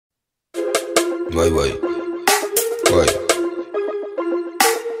Why?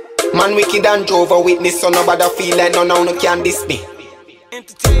 Man wicked and drove a witness, so nobody feel like no can diss me.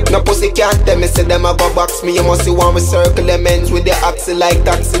 No pussy can't tell me, say them a go box me. You must see one with circle ends with the axle like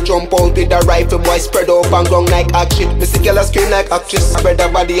taxi. Jump out with a rifle, boy spread up and ground like action. Me see girl a scream like actress, spread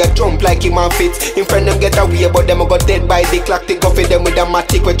her body a jump like him and fit. In front them get away, but them a go dead by the clock. Take off with them with a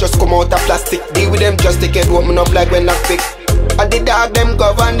matic, we just come out of plastic. Deal with them just take it open up like when I pick. And the dog them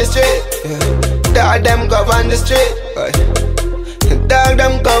go on the street, dog them go on the street. Dog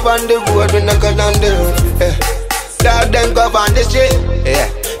them go on the road when I go down the road. Dog them go on the street,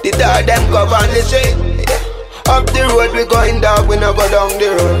 the dog them go on the street, Up the road we going dog, we no go down the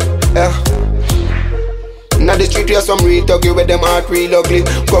road, Now the street we have some real thuggy with them heart real ugly.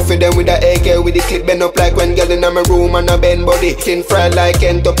 Coffee them with the AK with the clip bend up like when girl in my room and a bend body. Thin fry like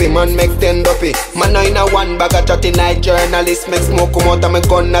Kentucky, man make 10 duppy. Man I in a one bag of chatty night journalist. Make smoke come out of my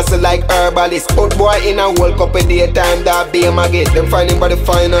gun as like herbalist. Old boy in a whole cup of daytime that be my gate. Them finding body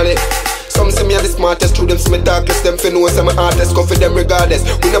finally. Some say me are the smartest, through them see me talkless. Them fin know say my heartless, coffee them regardless.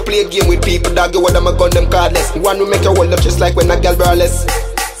 We no play a game with people, dog, you want them a gun, them cardless. One we make you hold up just like when a girl braless.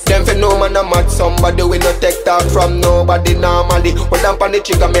 Them fin know man a mad somebody, we no take talk from nobody normally. When I'm on the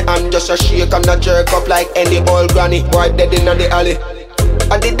trigger, me hand just a shake and a jerk up like any old granny. Boy dead in the alley.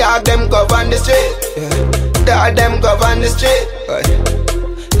 And the dog them go on the street, dog them go on the street,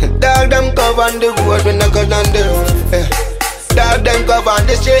 dog them go on the road when I go down the road, Dog them go on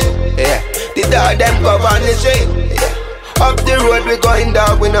the street, the dog them go on the street, Up the road we going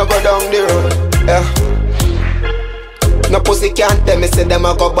dog, we no go down the road, No pussy can't tell me, say them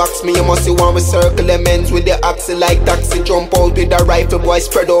a go box me. You must see one with circle ends with the axle like taxi. Jump out with a rifle, boy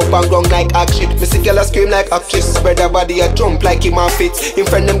spread up and ground like action. Me see girl a scream like actress, spread her body a jump like him and fit. In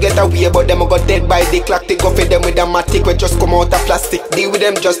front them get away, but them a go dead by the clock. Take off with them with a matic, we just come out of plastic. Deal with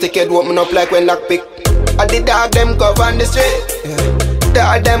them just take it open up like when lock pick. And the dog them go on the street,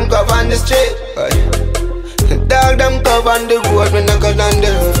 dog them go on the street, dog them go on the road when I go down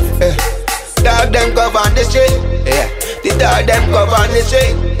the road, Dog them go on the street, the dog them go on the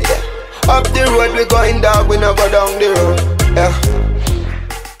street, Up the road we going dog, we no go down the road,